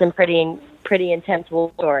he's got some pretty intense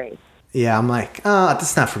war stories. Yeah, I'm like,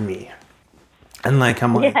 that's not for me. And like,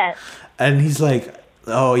 I'm like, yeah. And he's like,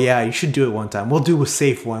 oh yeah, you should do it one time. We'll do a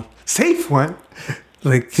safe one. Safe one?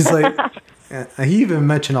 Like, he's like, he even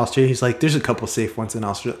mentioned Australia. He's like, there's a couple safe ones in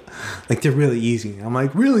Australia. Like, they're really easy. I'm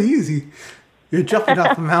like, really easy? You're jumping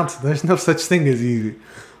off a mountain. There's no such thing as easy.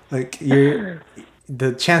 Like,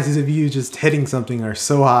 the chances of you just hitting something are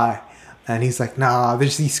so high. And he's like, nah,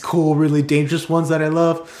 there's these cool, really dangerous ones that I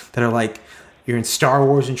love that are like, you're in Star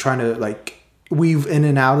Wars and trying to like weave in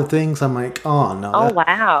and out of things. I'm like, oh no. Oh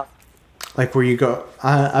wow. Like, where you go,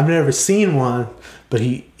 I've never seen one, but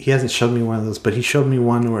he hasn't showed me one of those, but he showed me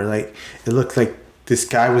one where like, it looked like this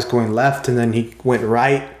guy was going left and then he went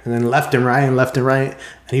right and then left and right and left and right.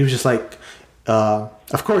 And he was just like,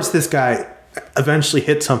 of course this guy eventually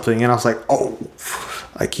hit something and I was like, oh,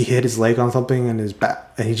 like he hit his leg on something and his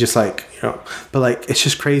back and he just like, but like, it's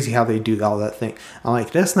just crazy how they do all that thing. I'm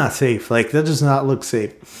like, that's not safe. Like, that does not look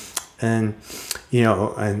safe. And, he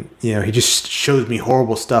just shows me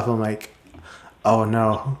horrible stuff. I'm like, oh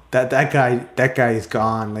no, that guy is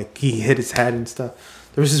gone. Like, he hit his head and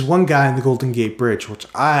stuff. There was this one guy in the Golden Gate Bridge, which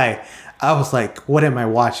I was like, what am I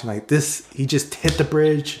watching? Like, this, he just hit the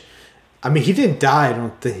bridge. I mean, he didn't die, I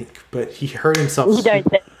don't think, but he hurt himself. You don't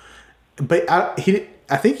think? But I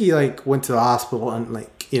think he like went to the hospital and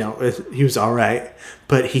like, he was all right,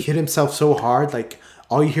 but he hit himself so hard, like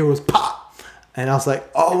all you hear was pop. And I was like,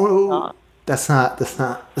 oh, that's not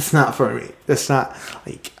for me. That's not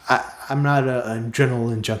like, I'm not an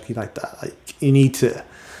adrenaline junkie like that. Like, you need to,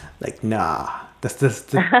 like, nah,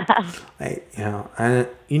 that's like, and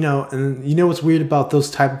and what's weird about those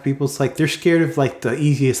type of people? It's like, they're scared of like the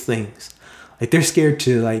easiest things. Like, they're scared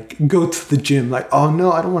to like go to the gym. Like, oh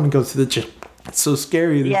no, I don't want to go to the gym. It's so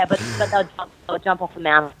scary. Yeah, but they'll jump off a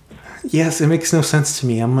mountain. Yes, it makes no sense to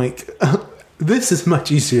me. I'm like, this is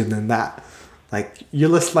much easier than that. Like, you're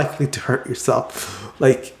less likely to hurt yourself.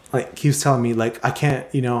 Like he was telling me, like, I can't,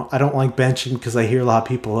 I don't like benching because I hear a lot of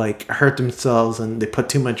people like hurt themselves and they put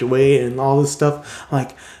too much weight and all this stuff. I'm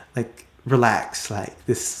like, relax. Like,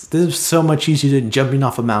 this is so much easier than jumping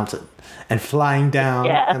off a mountain and flying down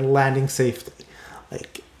and landing safely.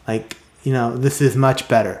 Like, this is much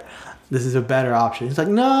better. This is a better option. He's like,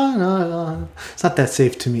 no, it's not that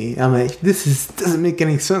safe to me. I'm like, doesn't make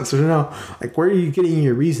any sense. Like, where are you getting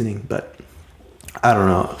your reasoning? But I don't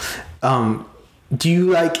know. Do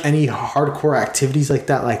you like any hardcore activities like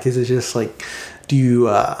that? Like, is it just like, do you,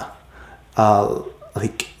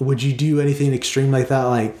 like, would you do anything extreme like that?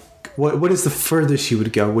 Like, what is the furthest you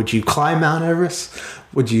would go? Would you climb Mount Everest?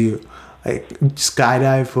 Would you like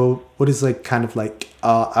skydive? Well, what is like kind of like,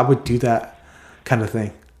 I would do that kind of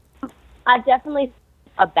thing. I definitely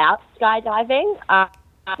about skydiving.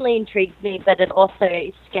 Definitely intrigues me, but it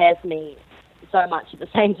also scares me so much at the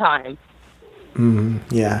same time.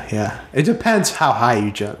 Yeah. It depends how high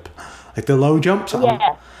you jump. Like the low jumps.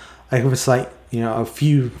 Yeah. Like if it's like, a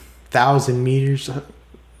few thousand meters,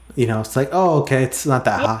 it's like, oh, okay, it's not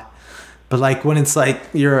that high. But like when it's like,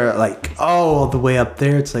 you're like, oh, all the way up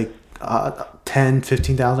there, it's like 10,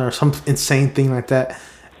 15,000 or some insane thing like that.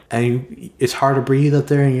 And it's hard to breathe up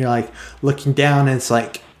there and you're like looking down and it's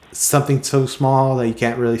like something so small that you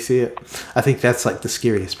can't really see it. I think that's like the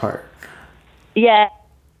scariest part. Yeah,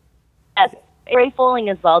 free falling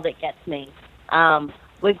as well that gets me.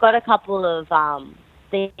 We've got a couple of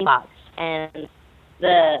theme parks, and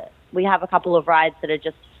we have a couple of rides that are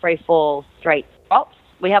just free fall straight drops.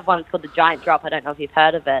 We have one called the Giant Drop. I don't know if you've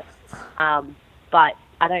heard of it, but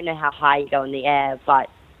I don't know how high you go in the air. But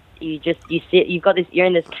you sit. You're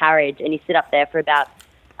in this carriage, and you sit up there for about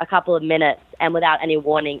a couple of minutes, and without any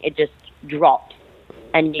warning, it just drops,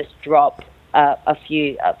 and you just drop a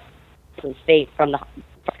few feet from the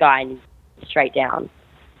sky and straight down.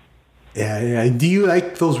 Yeah. Do you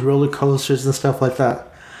like those roller coasters and stuff like that?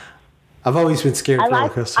 I've always been scared of roller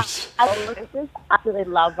coasters. I absolutely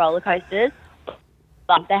love roller coasters,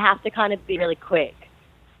 but they have to kind of be really quick.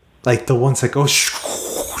 Like the ones that go,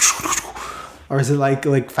 or is it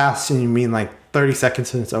like fast and you mean like 30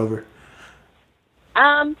 seconds and it's over?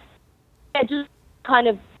 Yeah, just kind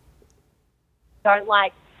of don't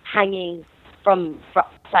like hanging from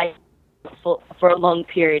say for a long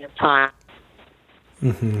period of time.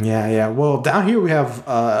 Mm-hmm, yeah. Well, down here we have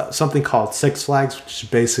something called Six Flags, which is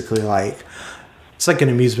basically like it's like an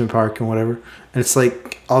amusement park and whatever, and it's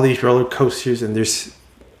like all these roller coasters, and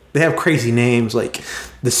they have crazy names like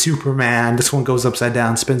the Superman. This one goes upside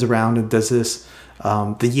down, spins around, and does this.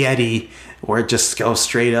 The Yeti, where it just goes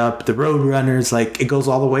straight up. The Road Runners, like it goes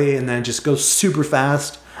all the way and then it just goes super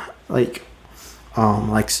fast, like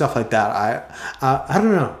stuff like that. I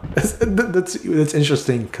don't know. That's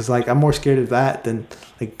interesting because like I'm more scared of that than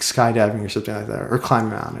like skydiving or something like that or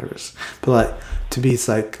climbing Mount Everest. But like to be it's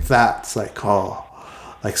like that's like oh,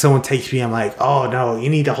 like someone takes me, I'm like oh no,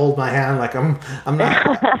 you need to hold my hand. Like I'm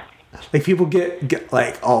not. Like people get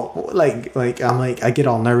like all like I'm like I get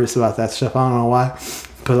all nervous about that stuff. I don't know why,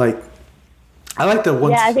 but like I like the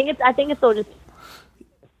ones. Yeah, I think it's all just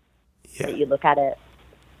that you look at it.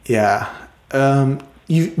 Yeah.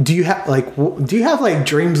 Do you have like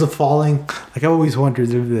dreams of falling? Like I always wondered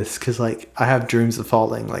this because like I have dreams of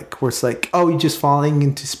falling. Like where it's like oh you're just falling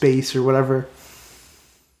into space or whatever.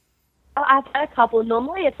 I've had a couple.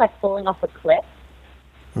 Normally it's like falling off a cliff.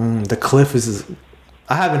 The cliff is.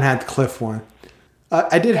 I haven't had the cliff one.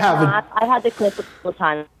 I did have it. I've had the cliff a couple of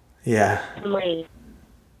times. Yeah.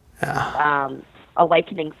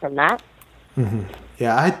 Awakening from that. Mm-hmm.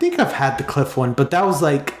 Yeah, I think I've had the cliff one, but that was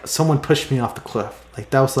like someone pushed me off the cliff. Like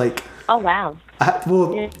that was like. Oh wow.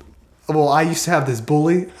 Well, I used to have this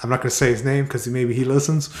bully. I'm not gonna say his name because maybe he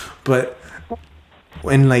listens. But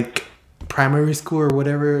in like primary school or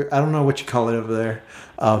whatever, I don't know what you call it over there.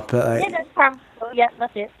 But like, yeah, that's primary school. Yeah,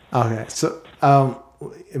 that's it. Okay, so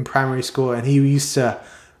in primary school, and he used to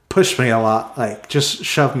push me a lot, like just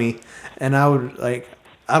shove me, and I would like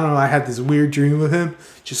I don't know. I had this weird dream with him,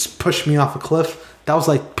 just push me off a cliff. That was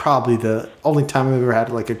like probably the only time I've ever had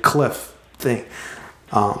like a cliff thing,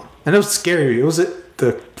 and it was scary. It was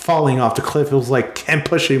the falling off the cliff. It was like him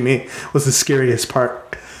pushing me was the scariest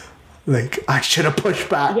part. Like I should have pushed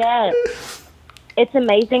back. Yeah, it's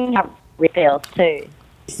amazing how it feels too.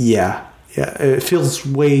 Yeah, it feels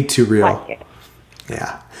way too real.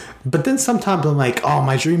 Yeah, but then sometimes I'm like, oh,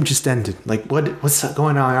 my dream just ended. Like, what's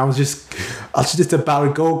going on? I was just about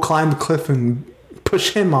to go climb the cliff and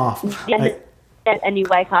push him off. Yeah, like, and you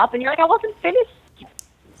wake up and you're like, I wasn't finished.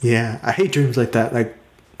 Yeah, I hate dreams like that. Like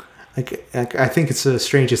I think it's the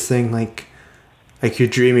strangest thing. Like you're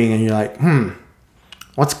dreaming and you're like,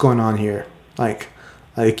 what's going on here? Like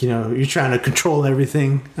you're trying to control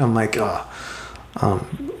everything. I'm like,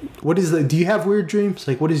 what is that? Do you have weird dreams?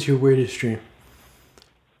 Like, what is your weirdest dream?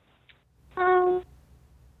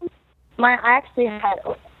 I actually had,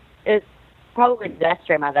 it's probably the best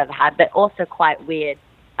dream I've ever had, but also quite weird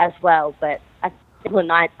as well. But a couple of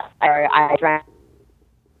nights ago, I drank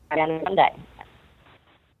on Sunday.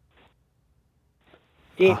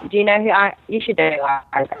 Do you know who you should know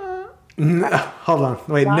who No, hold on.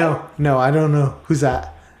 Wait, no, I don't know. Who's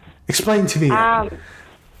that? Explain to me.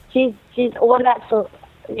 She's all that sort.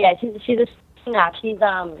 Yeah, she's a singer. She's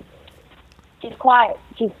quite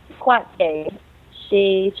big.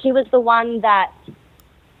 She was the one that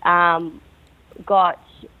got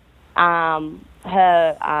her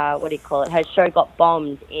what do you call it? Her show got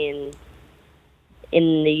bombed in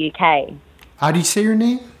the UK. How do you say your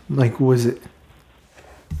name? Like, was it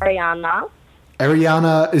Ariana?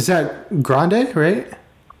 Ariana, is that Grande, right?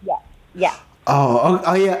 Yeah.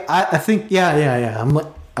 Oh yeah. I think yeah.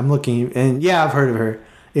 I'm looking and yeah, I've heard of her.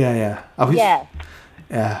 Yeah.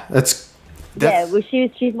 Yeah, that's yeah. Well,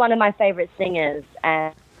 she's one of my favorite singers,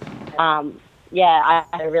 and I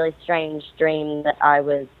had a really strange dream that I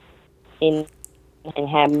was in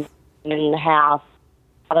the house,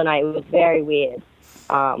 don't know. It was very weird.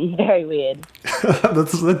 Very weird.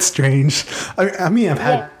 That's strange. I mean,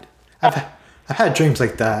 Yeah. I've had dreams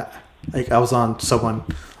like that. Like I was on someone,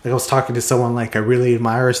 like I was talking to someone like I really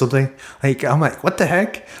admire or something. Like I'm like, what the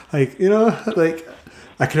heck? Like like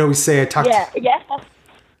I can always say I talked. Yeah, yeah.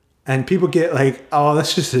 And people get like, oh,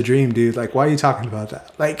 that's just a dream, dude. Like, why are you talking about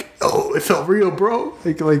that? Like, oh, it felt real, bro.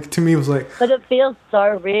 Like to me, it was like, But it feels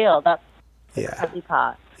so real. That's the yeah, crazy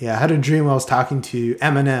part. yeah. I had a dream. I was talking to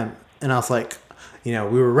Eminem, and I was like, we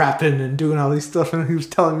were rapping and doing all these stuff, and he was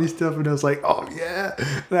telling me stuff, and I was like, oh yeah.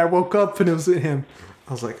 And I woke up, and it was him.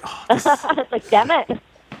 I was like, oh, It's like, damn it.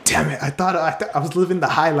 damn it. I thought I was living the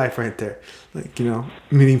high life right there, like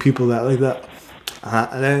meeting people that like that,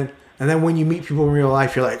 and then when you meet people in real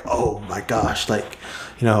life, you're like, oh my gosh, like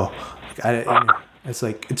it's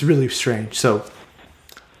like it's really strange. So,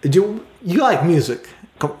 do you like music?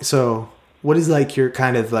 So, what is like your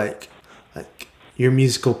kind of like your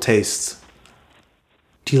musical tastes?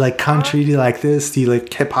 Do you like country? Do you like this? Do you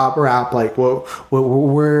like hip hop, rap? Like,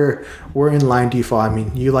 where in line do you fall? I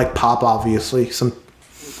mean, you like pop, obviously,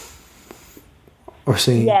 or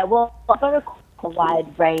singing. Yeah, well, I've got a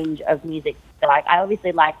wide range of music. So, like, I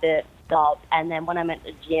obviously like the pop, and then when I'm at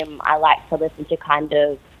the gym, I like to listen to kind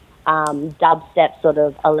of dubstep, sort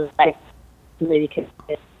of electronic music.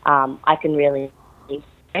 I can really,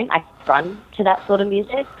 I run to that sort of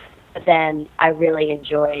music, but then I really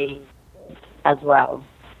enjoy as well.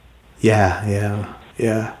 Yeah.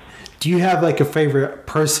 Do you have like a favorite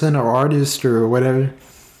person or artist or whatever?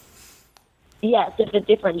 Yeah, so the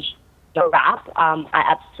different rap, I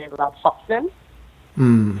absolutely love Hopsin.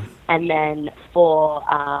 And then for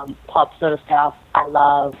pop sort of stuff, I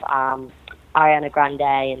love Ariana Grande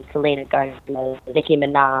and Selena Gomez, Nicki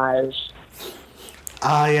Minaj.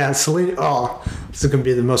 Yeah, Selena. Oh, this is gonna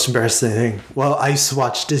be the most embarrassing thing. Well, I used to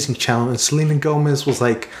watch Disney Channel, and Selena Gomez was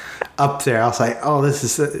like up there. I was like, oh, this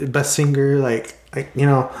is the best singer. Like it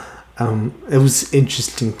was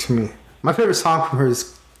interesting to me. My favorite song from her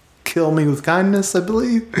is "Kill Me with Kindness," I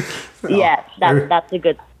believe. Yeah, that's a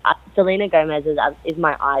good. Selena Gomez is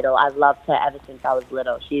my idol. I've loved her ever since I was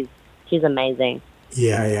little. She's amazing.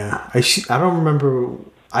 Yeah. I don't remember.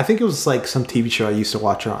 I think it was like some TV show I used to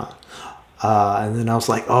watch her on. And then I was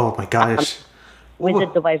like, oh my gosh.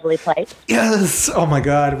 Wizards of Waverly Place. Yes. Oh my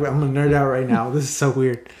God. I'm a nerd out right now. This is so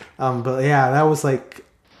weird. But yeah, that was like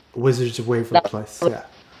Wizards of Waverly Place.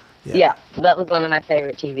 Yeah, that was one of my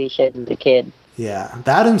favorite TV shows as a kid. Yeah.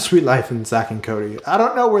 That and Sweet Life and Zack and Cody. I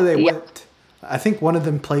don't know where they went. I think one of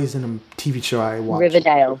them plays in a TV show I watched.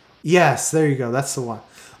 Riverdale. Yes, there you go. That's the one.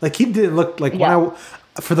 Like he didn't look like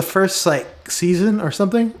for the first like season or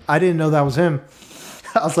something, I didn't know that was him.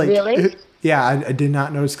 I was like, really? Yeah, I did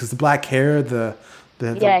not notice because the black hair,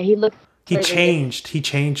 he looked. He changed. He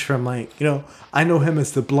changed from like I know him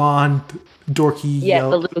as the blonde, dorky. Yeah,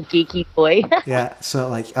 the little geeky boy. Yeah, so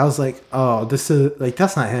like I was like, oh, this is like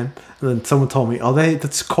that's not him. And then someone told me, oh,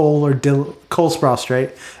 that's Cole or Cole Sprouse,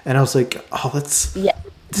 right? And I was like, oh, that's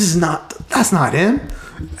that's not him.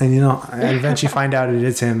 And I eventually find out it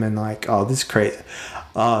is him, and like, oh, this is great.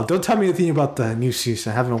 Don't tell me anything about the new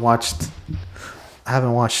season. I haven't watched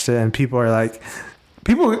it, and people are like,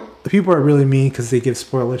 people are really mean because they give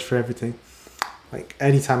spoilers for everything. Like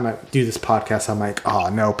anytime I do this podcast, I'm like, oh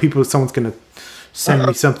no, someone's gonna send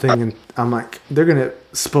me something, and I'm like, they're gonna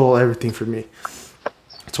spoil everything for me.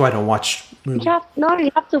 That's why I don't watch movies. You have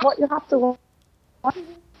to watch.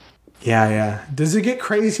 Yeah. Does it get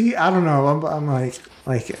crazy? I don't know. I'm like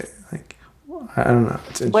I don't know.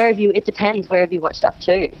 It depends. Where have you watched up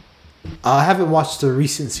to? I haven't watched the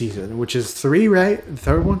recent season, which is 3, right? The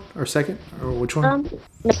third one or second, or which one?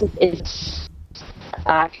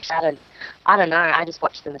 I don't know. I just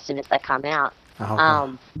watch them as soon as they come out.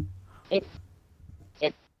 Oh, okay.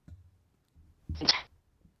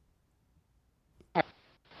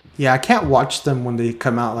 Yeah, I can't watch them when they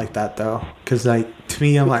come out like that though, because like to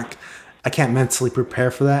me, I'm like, I can't mentally prepare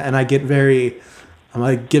for that, and I get very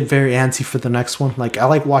antsy for the next one. Like I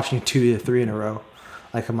like watching 2 to 3 in a row.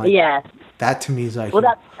 Like I'm like, yeah, that to me is like. Well,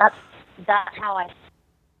 that's how I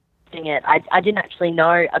sing it. I didn't actually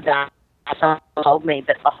know about. Someone told me,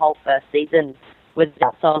 but the whole first season was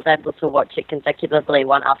that, so I was able to watch it consecutively,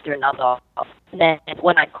 one after another. And then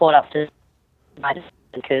when I caught up to my,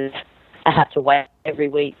 because I had to wait every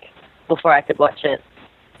week before I could watch it.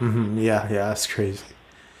 Mm-hmm. Yeah, that's crazy.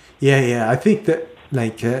 Yeah. I think that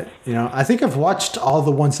I think I've watched all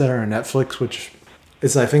the ones that are on Netflix, which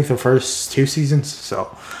is I think the first 2 seasons.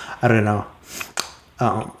 So I don't know.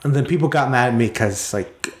 And then people got mad at me because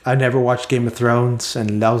like I never watched Game of Thrones,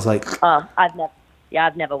 and that was like, I've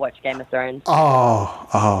never watched Game of Thrones.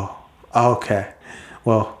 Oh, okay.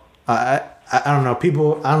 Well, I don't know.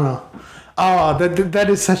 People, I don't know. Oh, that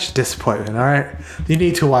is such a disappointment. All right, you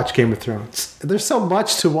need to watch Game of Thrones. There's so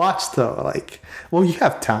much to watch though. Like, well, you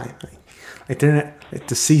have time. Like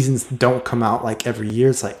the seasons don't come out like every year.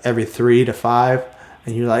 It's like every 3 to 5,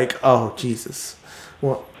 and you're like, oh Jesus.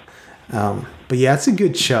 Well, but yeah, it's a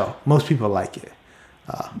good show. Most people like it.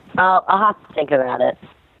 I'll have to think about it.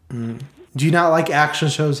 Do you not like action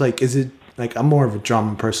shows? Like, is it like I'm more of a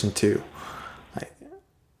drama person too? Like,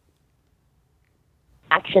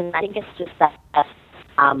 Action, I think it's just that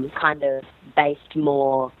kind of based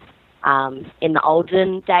more in the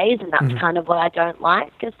olden days, and that's kind of what I don't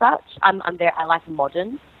like as such. I like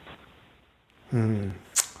modern.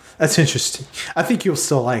 that's interesting. I think you'll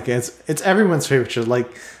still like it. It's everyone's favorite show. Like,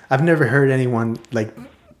 I've never heard anyone like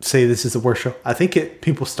say this is the worst show. I think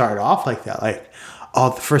people start off like that. Like,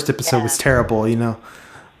 oh, the first episode was terrible, you know.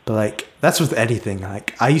 But like that's with anything.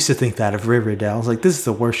 Like I used to think that of Riverdale. I was like, this is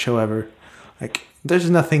the worst show ever. Like there's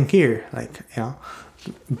nothing here. Like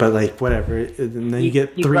but like whatever. And then you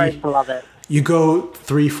get you three. grow to love it. You go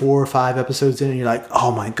 3, 4, 5 episodes in, and you're like,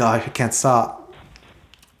 oh my gosh, I can't stop.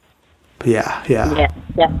 But yeah. Yeah,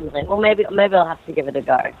 definitely. Well, maybe I'll have to give it a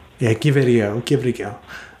go. Yeah, give it a go.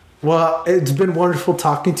 Well, it's been wonderful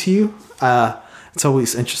talking to you. It's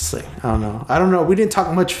always interesting. I don't know. We didn't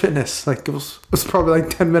talk much fitness. Like it was probably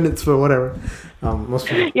like 10 minutes, but whatever. Most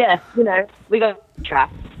people. Yeah, we got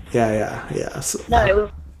track. Yeah. So,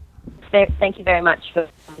 No, thank you very much for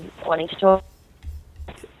wanting to talk.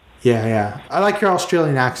 Yeah. I like your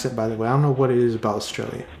Australian accent, by the way. I don't know what it is about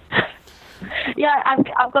Australia. Yeah,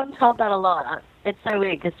 I've gotten told that a lot. It's so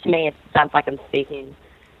weird because to me it sounds like I'm speaking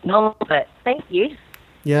normal, but thank you.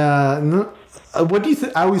 Yeah. No, what do you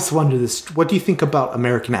think? I always wonder this. What do you think about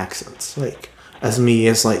American accents? Like, as me,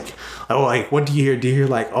 as like, oh, like, what do you hear? Do you hear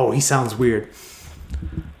like, oh, he sounds weird?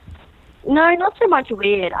 No, not so much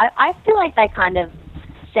weird. I feel like they kind of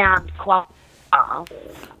sound quite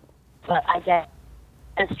but I guess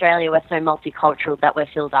in Australia we're so multicultural that we're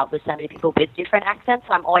filled up with so many people with different accents.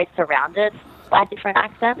 So I'm always surrounded by different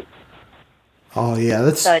accents. Oh yeah,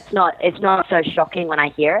 that's. So it's not so shocking when I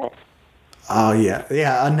hear it. Oh yeah.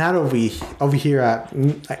 Not over here.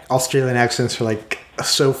 Like, Australian accents are like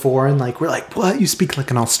so foreign. Like we're like, what? You speak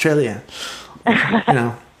like an Australian?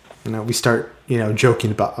 We start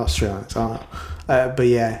joking about Australians. I don't know. But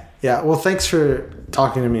yeah. Well, thanks for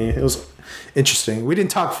talking to me. It was interesting. We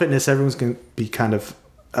didn't talk fitness. Everyone's gonna be kind of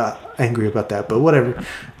angry about that, but whatever.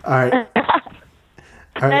 All right.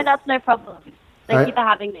 No, that's no problem. Thank you for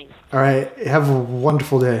having me. All right. Have a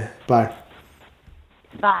wonderful day. Bye.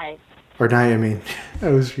 Bye. Or night, I mean.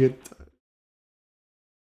 That was good.